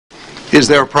Is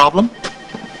there a problem?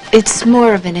 It's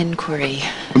more of an inquiry.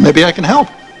 Well, maybe I can help.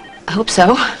 I hope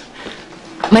so.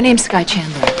 My name's Sky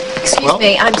Chandler. Excuse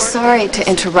me, I'm sorry to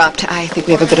interrupt. I think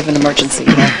we have a bit of an emergency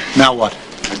here. Now what?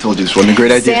 I told you this wasn't a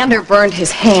great idea. Xander burned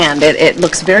his hand. It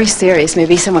looks very serious.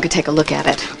 Maybe someone could take a look at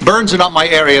it. Burns are not my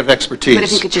area of expertise. But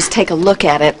if you could just take a look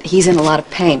at it, he's in a lot of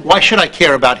pain. Why should I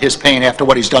care about his pain after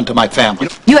what he's done to my family?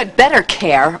 You had better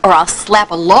care, or I'll slap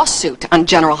a lawsuit on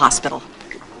General Hospital.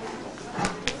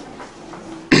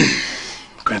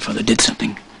 Grandfather did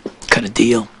something. Cut a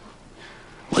deal.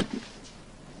 What?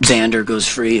 Xander goes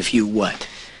free if you what?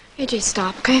 AJ,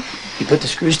 stop, okay? He put the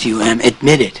screws to you, Em.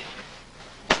 Admit it.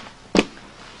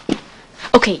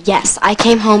 Okay, yes, I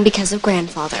came home because of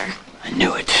Grandfather. I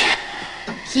knew it.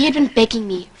 He had been begging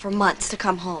me for months to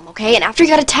come home, okay? And after he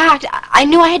got attacked, I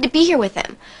knew I had to be here with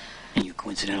him. And you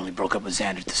coincidentally broke up with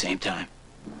Xander at the same time.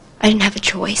 I didn't have a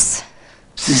choice.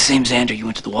 This is the same Xander you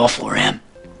went to the wall for, Em.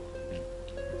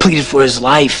 Pleaded for his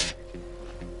life.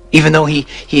 Even though he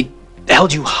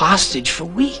held you hostage for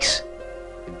weeks.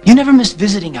 You never missed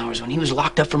visiting hours when he was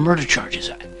locked up for murder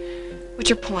charges. What's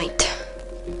your point?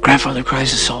 Grandfather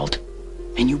cries assault,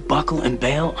 and you buckle and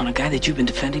bail on a guy that you've been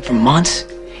defending for months?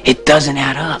 It doesn't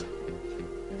add up.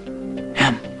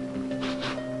 Em,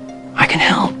 I can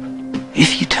help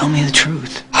if you tell me the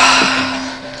truth.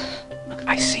 Look,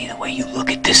 I see the way you look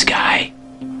at this guy.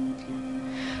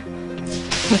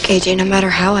 Look, AJ, no matter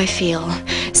how I feel,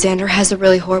 Xander has a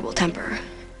really horrible temper.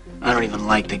 I don't even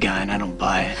like the guy, and I don't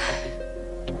buy it.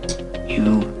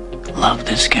 You love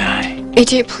this guy.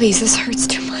 AJ, please, this hurts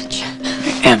too much.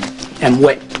 Em,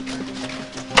 wait.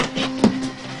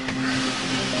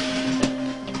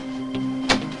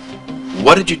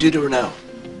 What did you do to her now?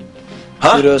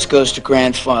 Huh? Kudos goes to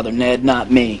Grandfather, Ned,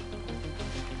 not me.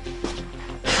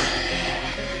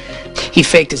 He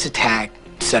faked his attack,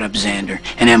 set up Xander,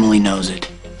 and Emily knows it.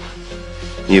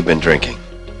 You've been drinking.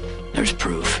 There's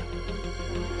proof.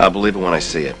 I'll believe it when I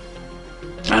see it.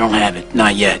 I don't have it,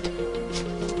 not yet.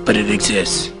 But it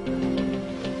exists.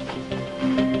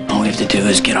 All we have to do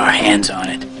is get our hands on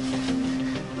it.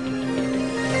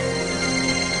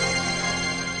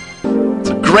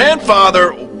 So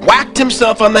Grandfather whacked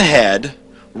himself on the head,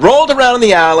 rolled around in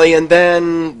the alley, and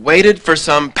then waited for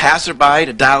some passerby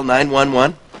to dial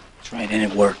 911? That's right, and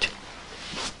it worked.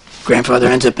 Grandfather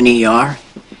ends up in ER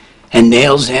and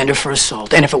nails Xander for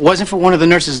assault. And if it wasn't for one of the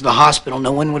nurses at the hospital,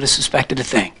 no one would have suspected a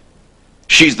thing.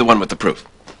 She's the one with the proof.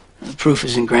 The proof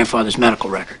is in Grandfather's medical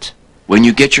records. When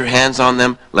you get your hands on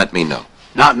them, let me know.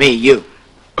 Not me, you.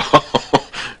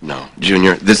 No,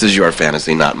 Junior, this is your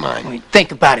fantasy, not mine. Wait,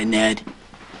 think about it, Ned.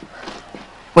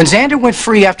 When Xander went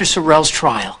free after Sorrell's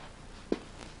trial,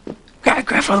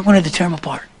 Grandfather wanted to tear him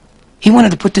apart. He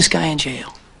wanted to put this guy in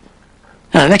jail.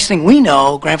 Now, the next thing we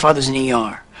know, Grandfather's in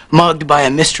ER, mugged by a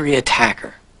mystery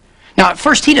attacker. Now, at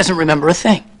first, he doesn't remember a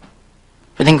thing.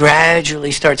 But then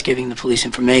gradually starts giving the police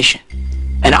information.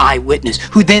 An eyewitness,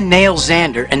 who then nails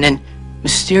Xander and then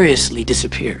mysteriously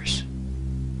disappears.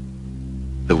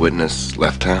 The witness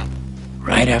left town?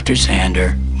 Right after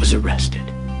Xander was arrested.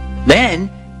 Then,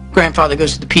 Grandfather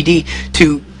goes to the PD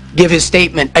to give his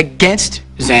statement against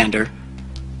Xander.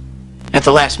 At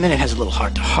the last minute, has a little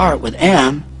heart-to-heart with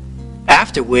Em,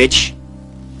 after which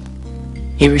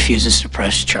he refuses to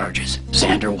press charges.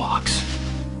 Xander walks.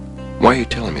 Why are you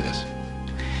telling me this?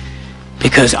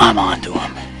 Because I'm onto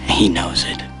him. He knows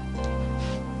it.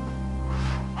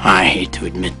 I hate to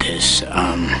admit this.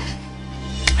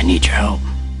 I need your help.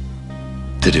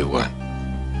 To do what?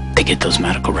 To get those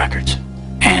medical records.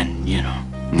 And, you know...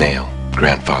 Nail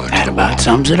Grandfather to That the about wall.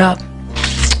 sums it up.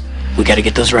 We gotta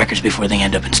get those records before they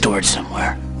end up in storage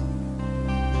somewhere.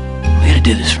 We gotta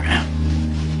do this for him.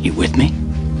 You with me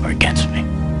or against me?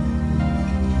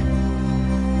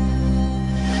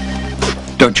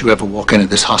 Don't you ever walk into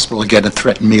this hospital again and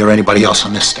threaten me or anybody else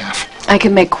on this staff. I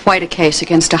can make quite a case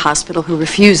against a hospital who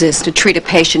refuses to treat a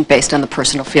patient based on the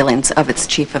personal feelings of its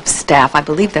chief of staff. I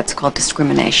believe that's called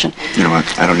discrimination. You know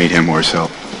what? I don't need him or his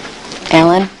help.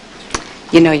 Alan,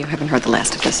 you know you haven't heard the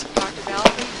last of this.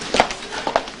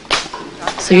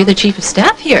 So you're the chief of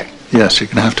staff here? Yes, you're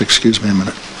going to have to excuse me a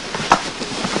minute.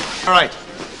 All right.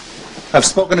 I've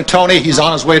spoken to Tony. He's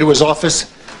on his way to his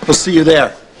office. We'll see you there.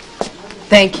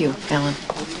 Thank you, Alan.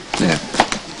 Yeah.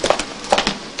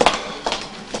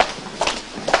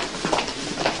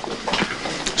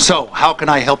 So, how can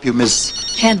I help you,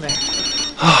 Miss... Chandler.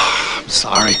 Oh, I'm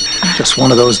sorry. Just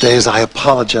one of those days. I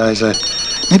apologize.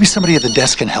 Maybe somebody at the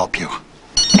desk can help you.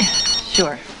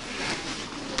 Sure.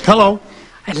 Hello.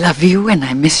 I love you and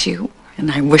I miss you and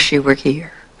I wish you were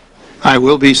here. I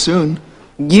will be soon.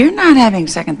 You're not having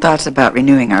second thoughts about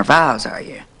renewing our vows, are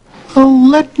you? Oh,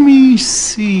 let me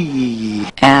see.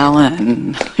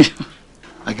 Alan.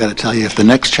 I gotta tell you, if the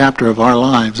next chapter of our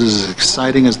lives is as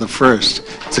exciting as the first,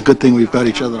 it's a good thing we've got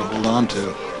each other to hold on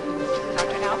to.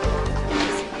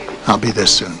 I'll be there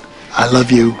soon. I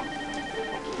love you.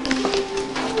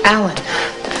 Alan.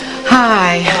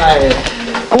 Hi.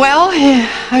 Hi. Well,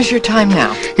 how's your time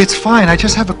now? It's fine. I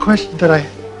just have a question that I...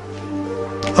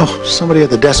 Oh, somebody at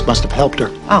the desk must have helped her.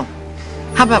 Oh.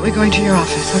 How about we go into your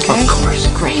office, okay? Of course.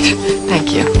 Great.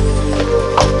 Thank you.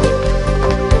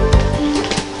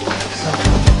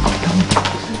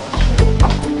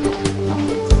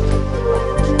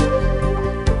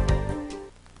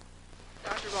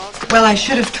 Well, I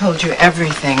should have told you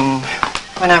everything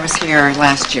when I was here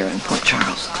last year in Port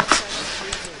Charles.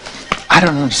 I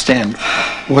don't understand.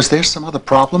 Was there some other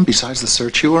problem besides the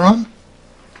search you were on?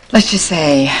 Let's just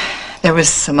say there was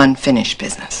some unfinished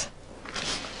business.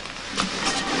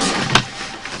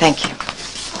 Thank you.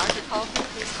 Dr. Colton,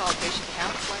 please call patient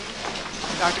counseling.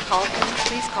 Dr. Colton,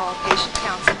 please call patient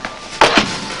counseling.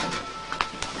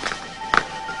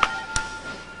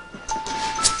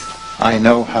 I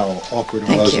know how awkward it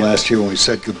Thank was you. last year when we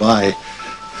said goodbye.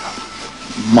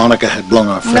 Monica had blown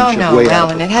our friendship No, way out.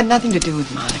 Alan, it had nothing to do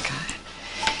with Monica.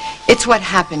 It's what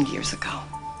happened years ago.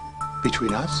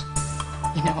 Between us?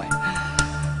 You know what?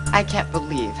 I can't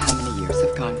believe how many years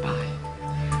have gone by.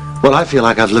 Well, I feel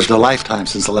like I've lived a lifetime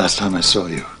since the last time I saw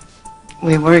you.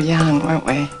 We were young, weren't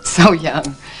we? So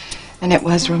young. And it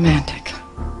was romantic.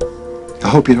 I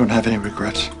hope you don't have any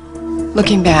regrets.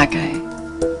 Looking back,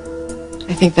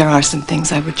 I think there are some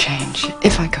things I would change,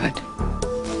 if I could.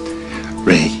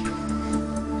 Ray,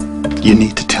 you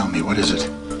need to tell me. What is it?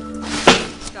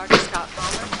 Dr. Scott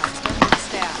Palmer, custodial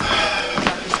staff.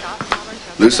 Dr. Scott Palmer,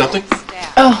 custodial Lose something?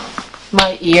 staff. Oh,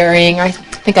 my earring. I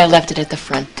think I left it at the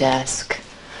front desk.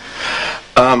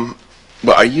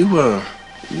 Well, are you,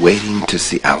 waiting to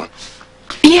see Alan?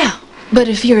 Yeah, but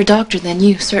if you're a doctor, then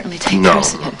you certainly take No,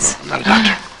 precedence. I'm not a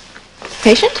doctor.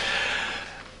 Patient?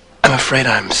 I'm afraid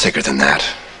I'm sicker than that.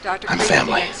 Dr. I'm Creevy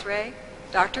family. to X-ray.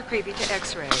 Dr. Creevy to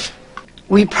X-ray.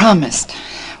 We promised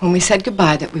when we said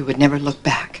goodbye that we would never look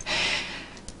back.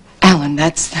 Alan,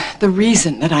 that's the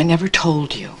reason that I never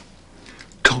told you.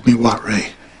 Told me what,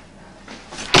 Ray?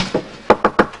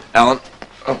 Alan?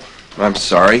 Oh, I'm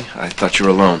sorry. I thought you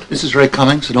were alone. This is Ray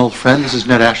Cummings, an old friend. This is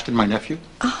Ned Ashton, my nephew.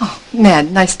 Oh,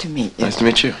 Ned, nice to meet you. Nice to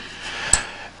meet you.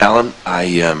 Alan,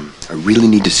 I really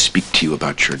need to speak to you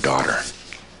about your daughter.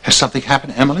 Has something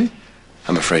happened to Emily?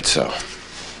 I'm afraid so.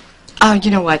 You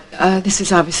know what? This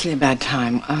is obviously a bad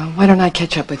time. Why don't I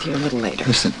catch up with you a little later?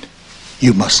 Listen,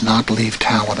 you must not leave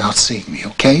town without seeing me,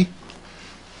 okay?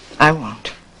 I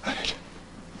won't. Right.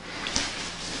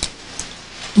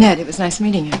 Ned, it was nice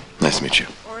meeting you. Nice to meet you.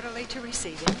 Orderly to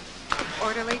receiving.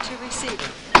 Orderly to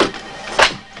receiving.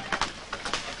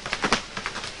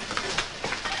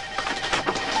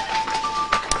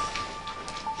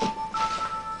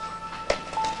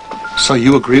 So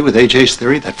you agree with AJ's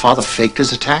theory that Father faked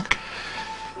his attack?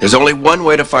 There's only one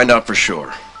way to find out for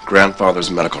sure.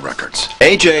 Grandfather's medical records.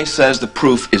 AJ says the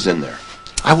proof is in there.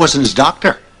 I wasn't his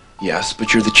doctor. Yes,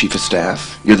 but you're the chief of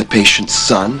staff. You're the patient's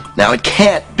son. Now, it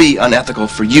can't be unethical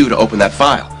for you to open that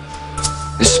file.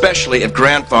 Especially if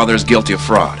Grandfather is guilty of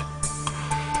fraud.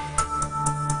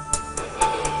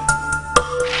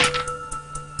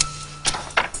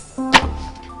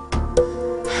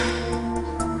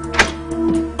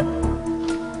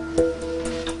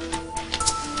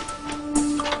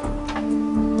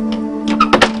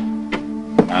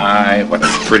 What a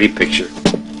pretty picture.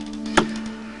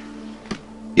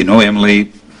 You know,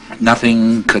 Emily,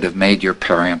 nothing could have made your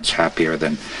parents happier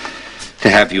than to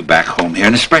have you back home here,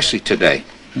 and especially today.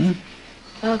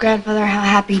 Well, Grandfather, how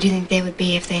happy do you think they would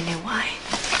be if they knew why?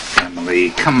 Emily,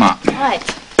 come on. What?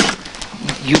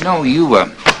 You know,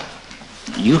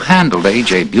 you handled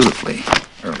AJ beautifully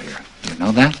earlier. You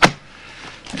know that?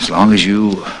 As long as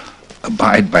you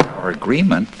abide by our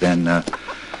agreement, then,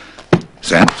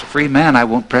 Sam's a free man. I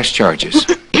won't press charges.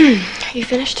 Are you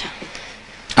finished?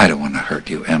 I don't want to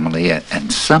hurt you, Emily,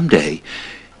 and someday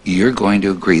you're going to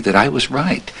agree that I was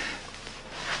right.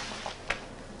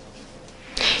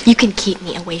 You can keep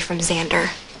me away from Xander,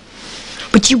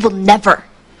 but you will never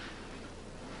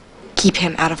keep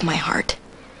him out of my heart.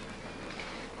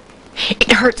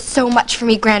 It hurts so much for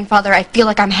me, Grandfather. I feel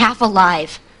like I'm half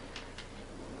alive.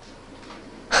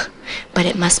 But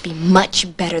it must be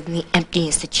much better than the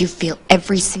emptiness that you feel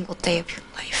every single day of your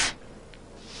life.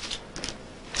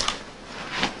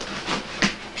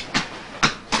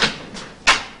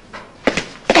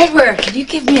 Edward, can you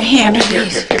give me a hand,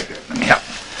 please? Here. Let me help.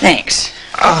 Thanks.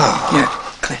 Oh. Here,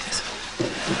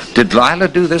 Cletus. Did Lila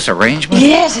do this arrangement?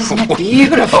 Yes, isn't it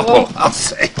beautiful? Oh, I'll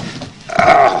say.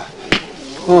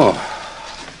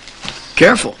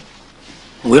 Careful.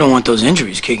 We don't want those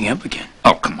injuries kicking up again.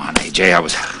 Oh, come on, AJ. I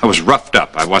was roughed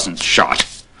up. I wasn't shot.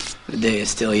 The day is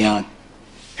still young.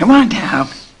 Come on now.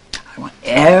 I want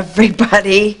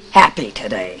everybody happy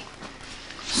today.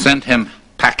 Send him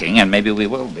packing, and maybe we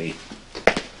will be.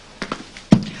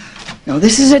 No,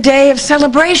 this is a day of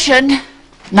celebration,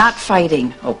 not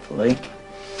fighting, hopefully.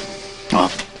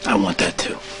 Well, I want that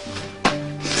too.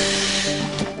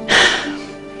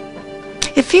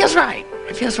 It feels right.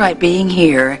 It feels right being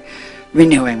here,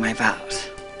 renewing my vows.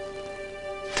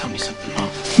 Tell me something, Mom.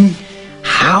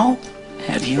 How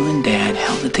have you and Dad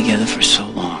held it together for so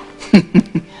long?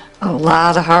 A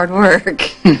lot of hard work.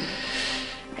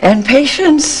 And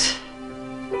patience.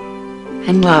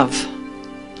 And love.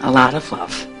 A lot of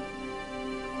love.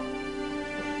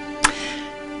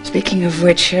 Speaking of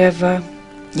which, have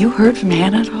you heard from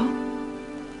Hannah at all?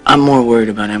 I'm more worried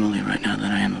about Emily right now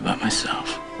than I am about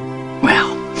myself.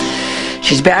 Well,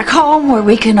 she's back home where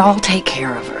we can all take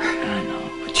care of her. I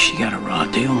know, but she got a raw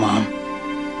deal, Mom.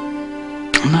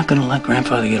 I'm not gonna let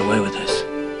Grandfather get away with this.